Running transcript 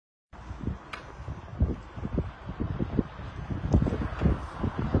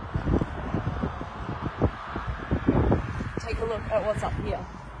at what's up here.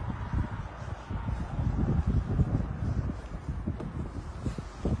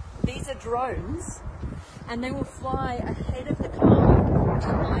 These are drones, and they will fly ahead of the car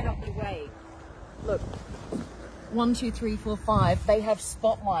and light up the way. Look, 1, 2, 3, 4, 5. They have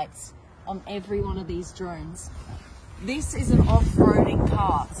spotlights on every one of these drones. This is an off-roading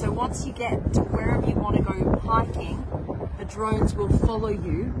car, so once you get to wherever you want to go hiking, the drones will follow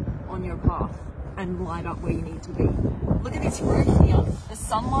you on your path and light up where you need to be. Look at this roof here. The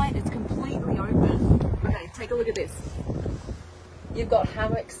sunlight is completely open. Okay, take a look at this. You've got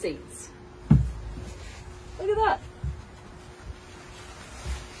hammock seats. Look at that.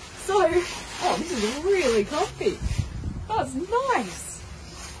 So, oh, this is really comfy. That's nice.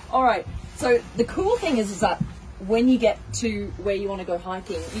 All right, so the cool thing is that when you get to where you want to go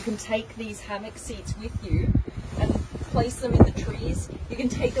hiking, you can take these hammock seats with you and place them in the trees. You can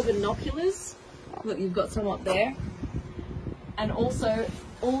take the binoculars. Look, you've got some up there. And also,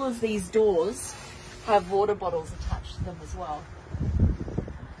 all of these doors have water bottles attached to them as well.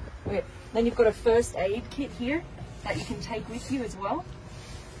 Okay. Then you've got a first aid kit here that you can take with you as well.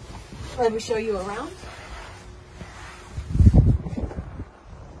 Let me show you around.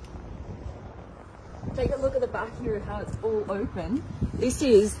 Take a look at the back here of how it's all open. This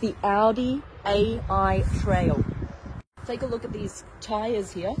is the Audi Al Trial. Take a look at these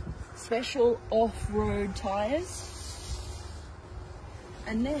tyres here. Special off-road tyres.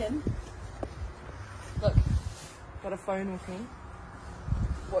 And then, look, got a phone with me.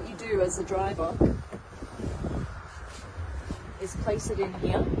 What you do as a driver is place it in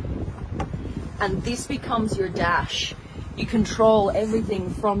here, and this becomes your dash. You control everything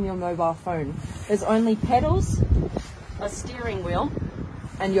from your mobile phone. There's only pedals, a steering wheel,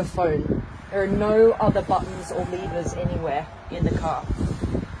 and your phone. There are no other buttons or levers anywhere in the car.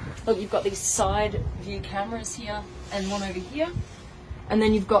 Look, you've got these side view cameras here and one over here. And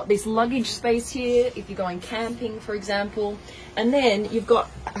then you've got this luggage space here if you're going camping, for example. And then you've got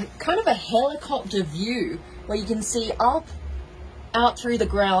kind of a helicopter view where you can see up, out through the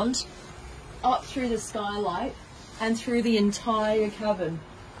ground, up through the skylight, and through the entire cabin,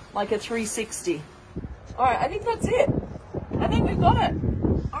 like a 360. All right, I think that's it. I think we've got it.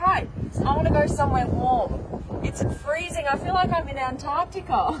 All right, so I want to go somewhere warm. It's freezing. I feel like I'm in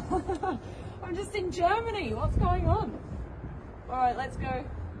Antarctica. I'm just in Germany. What's going on? All right, let's go.